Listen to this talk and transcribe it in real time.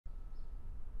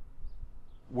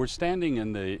We're standing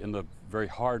in the very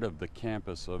heart of the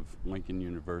campus of Lincoln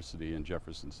University in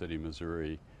Jefferson City,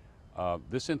 Missouri.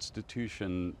 This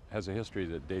institution has a history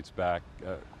that dates back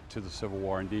to the Civil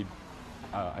War. Indeed,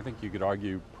 I think you could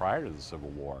argue prior to the Civil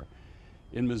War.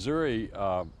 In Missouri,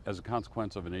 as a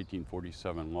consequence of an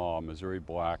 1847 law, Missouri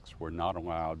blacks were not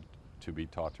allowed to be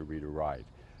taught to read or write,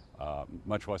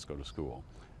 much less go to school.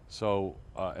 So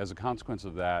as a consequence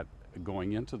of that,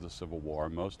 going into the Civil War,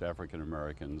 most African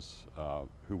Americans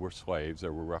who were slaves,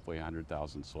 there were roughly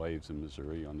 100,000 slaves in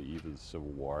Missouri on the eve of the Civil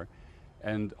War,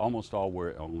 and almost all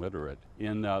were illiterate.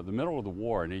 In the middle of the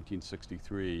war in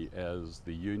 1863, as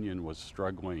the Union was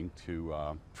struggling to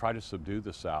try to subdue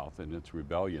the South in its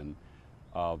rebellion,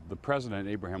 the President,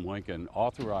 Abraham Lincoln,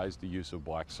 authorized the use of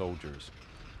black soldiers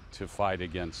to fight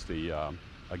against the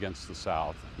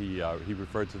South. He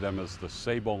referred to them as the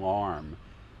Sable Arm.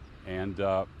 And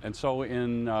so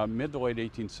in mid to late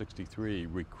 1863,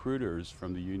 recruiters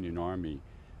from the Union Army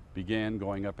began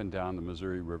going up and down the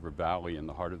Missouri River Valley in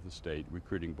the heart of the state,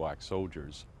 recruiting black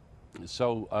soldiers.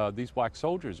 So these black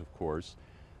soldiers, of course,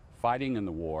 fighting in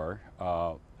the war,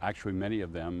 actually many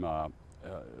of them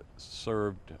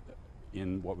served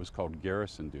in what was called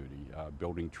garrison duty,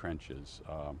 building trenches,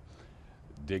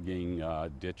 digging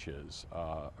ditches,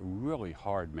 really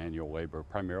hard manual labor,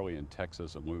 primarily in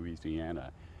Texas and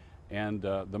Louisiana. And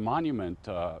the monument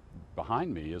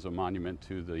behind me is a monument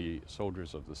to the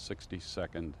soldiers of the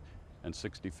 62nd and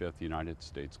 65th United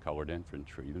States Colored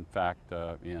Infantry. In fact,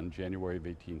 in January of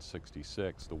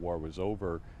 1866, the war was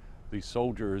over. The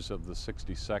soldiers of the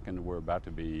 62nd were about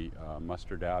to be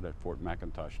mustered out at Fort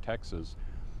McIntosh, Texas,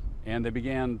 and they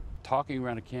began talking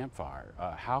around a campfire.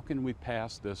 How can we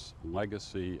pass this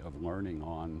legacy of learning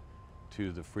on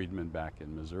to the freedmen back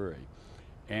in Missouri?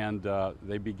 And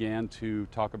they began to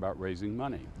talk about raising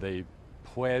money. They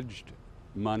pledged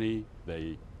money,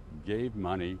 they gave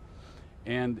money,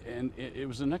 and it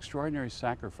was an extraordinary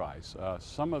sacrifice.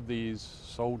 Some of these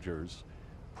soldiers,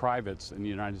 privates in the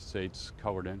United States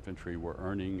Colored Infantry, were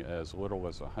earning as little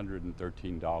as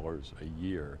 $113 a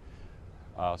year.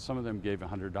 Some of them gave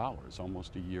 $100,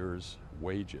 almost a year's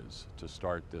wages, to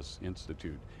start this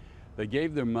institute. They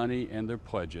gave their money and their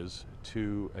pledges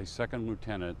to a second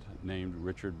lieutenant named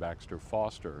Richard Baxter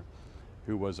Foster,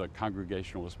 who was a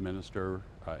Congregationalist minister,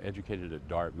 educated at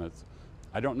Dartmouth.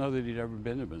 I don't know that he'd ever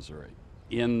been to Missouri.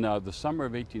 In the summer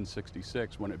of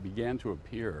 1866, when it began to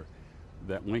appear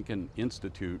that Lincoln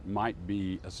Institute might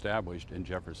be established in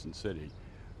Jefferson City,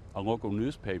 a local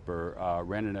newspaper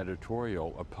ran an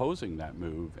editorial opposing that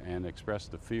move and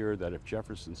expressed the fear that if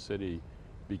Jefferson City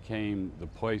became the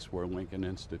place where Lincoln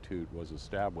Institute was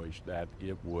established, that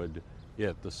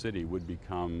the city would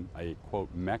become a, quote,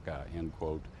 mecca, end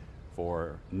quote,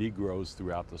 for Negroes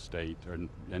throughout the state and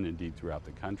indeed throughout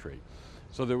the country.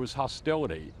 So there was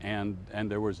hostility and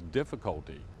there was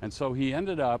difficulty. And so he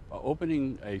ended up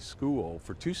opening a school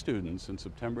for 2 students in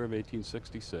September of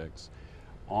 1866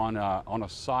 on a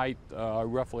site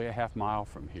roughly a half mile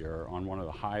from here, on one of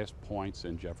the highest points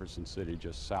in Jefferson City,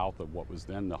 just south of what was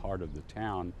then the heart of the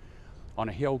town, on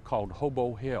a hill called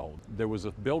Hobo Hill. There was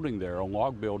a building there, a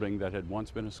log building that had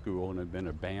once been a school and had been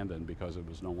abandoned because it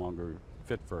was no longer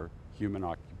fit for human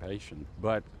occupation.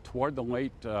 But toward the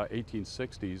late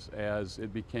 1860s, as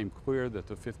it became clear that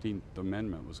the 15th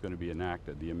Amendment was going to be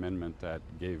enacted, the amendment that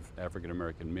gave African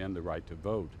American men the right to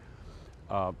vote,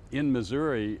 in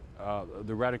Missouri,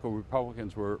 the radical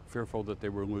Republicans were fearful that they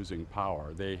were losing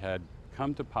power. They had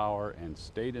come to power and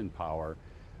stayed in power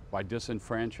by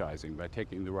disenfranchising, by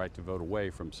taking the right to vote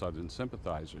away from Southern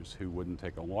sympathizers who wouldn't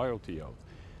take a loyalty oath.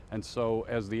 And so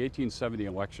as the 1870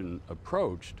 election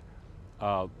approached,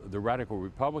 the radical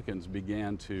Republicans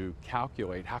began to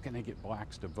calculate how can they get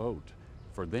blacks to vote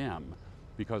for them,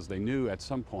 because they knew at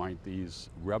some point these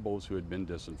rebels who had been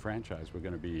disenfranchised were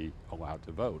going to be allowed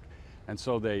to vote. And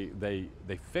so they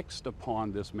fixed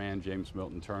upon this man, James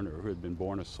Milton Turner, who had been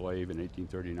born a slave in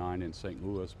 1839 in St.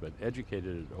 Louis, but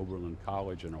educated at Oberlin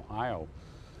College in Ohio.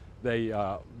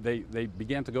 They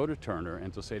began to go to Turner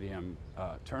and to say to him,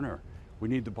 Turner, we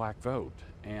need the black vote.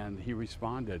 And he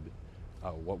responded,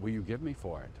 what will you give me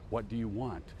for it? What do you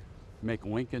want? Make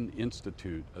Lincoln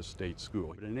Institute a state school.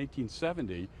 But in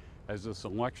 1870, as this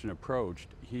election approached,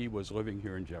 he was living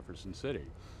here in Jefferson City.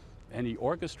 And he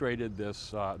orchestrated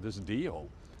this deal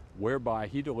whereby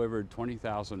he delivered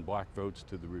 20,000 black votes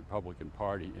to the Republican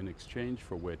Party, in exchange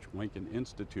for which Lincoln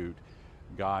Institute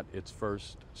got its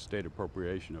first state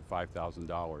appropriation of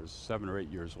 $5,000. 7 or 8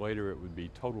 years later, it would be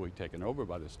totally taken over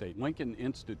by the state. Lincoln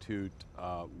Institute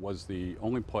was the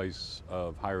only place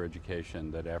of higher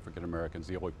education that African Americans,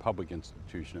 the only public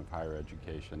institution of higher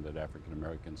education that African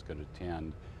Americans could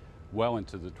attend well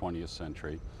into the 20th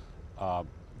century.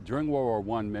 During World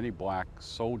War I, many black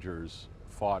soldiers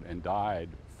fought and died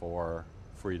for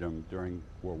freedom during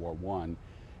World War I.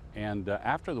 And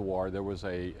after the war, there was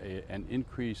an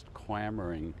increased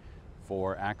clamoring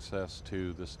for access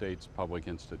to the state's public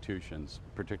institutions,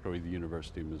 particularly the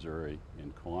University of Missouri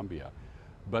in Columbia.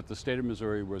 But the state of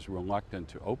Missouri was reluctant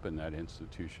to open that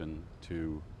institution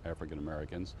to African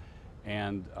Americans,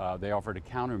 and they offered a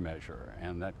countermeasure.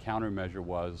 And that countermeasure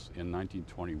was, in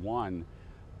 1921,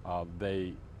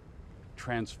 they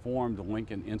transformed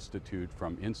Lincoln Institute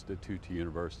from institute to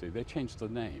university. They changed the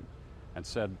name and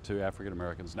said to African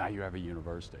Americans, now you have a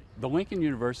university. The Lincoln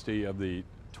University of the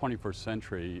 21st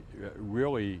century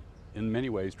really, in many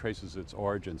ways, traces its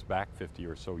origins back 50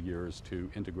 or so years to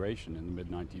integration in the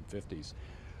mid-1950s.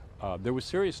 There was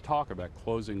serious talk about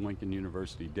closing Lincoln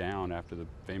University down after the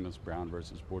famous Brown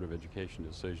versus Board of Education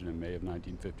decision in May of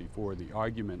 1954. The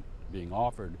argument being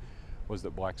offered was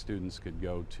that black students could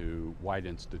go to white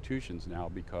institutions now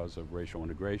because of racial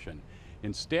integration.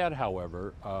 Instead,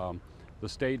 however, the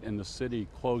state and the city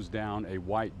closed down a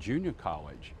white junior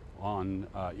college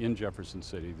in Jefferson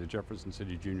City, the Jefferson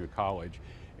City Junior College,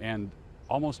 and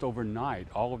almost overnight,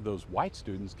 all of those white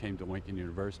students came to Lincoln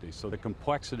University. So the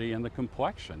complexity and the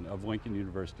complexion of Lincoln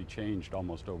University changed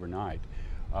almost overnight.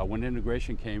 When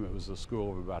integration came, it was a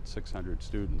school of about 600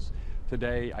 students.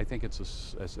 Today, I think it's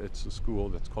a school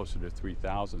that's closer to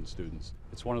 3,000 students.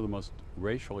 It's one of the most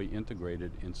racially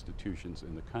integrated institutions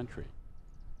in the country.